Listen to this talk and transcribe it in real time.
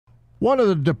One of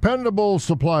the dependable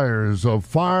suppliers of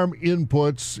farm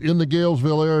inputs in the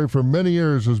Galesville area for many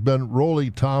years has been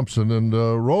Rollie Thompson. And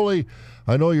Rollie,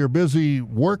 I know you're busy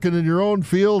working in your own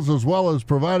fields as well as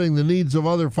providing the needs of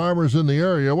other farmers in the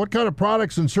area. What kind of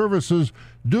products and services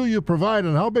do you provide,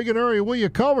 and how big an area will you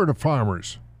cover to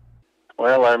farmers?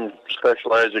 Well, I'm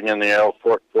specializing in the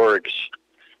Alforex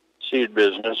seed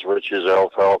business, which is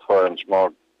alfalfa and small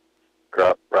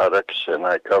crop products, and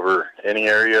I cover any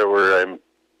area where I'm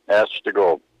asked to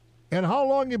go. And how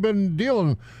long you been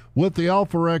dealing with the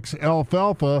Alforex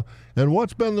alfalfa, and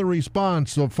what's been the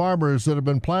response of farmers that have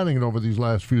been planting it over these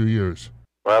last few years?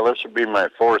 Well, this will be my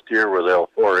fourth year with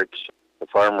Alforex. The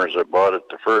farmers that bought it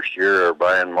the first year are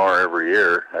buying more every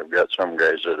year. I've got some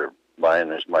guys that are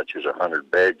buying as much as 100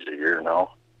 bags a year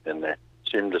now, and they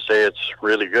seem to say it's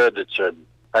really good. It's a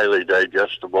highly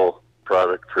digestible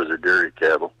product for their dairy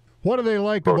cattle. What do they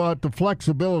like about the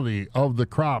flexibility of the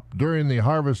crop during the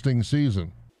harvesting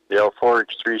season? The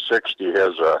Alforex 360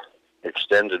 has a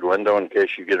extended window in case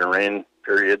you get a rain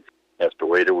period. You have to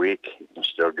wait a week. You can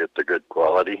still get the good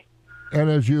quality.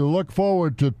 And as you look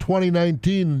forward to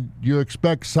 2019, you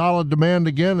expect solid demand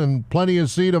again and plenty of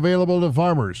seed available to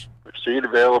farmers? Seed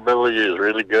availability is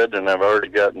really good, and I've already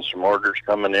gotten some orders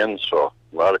coming in, so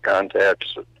a lot of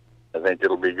contacts. I think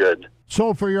it'll be good.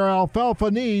 So for your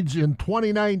alfalfa needs in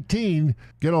 2019,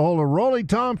 get a hold of Rollie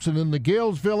Thompson in the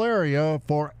Galesville area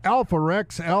for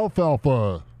Alforex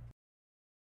Alfalfa.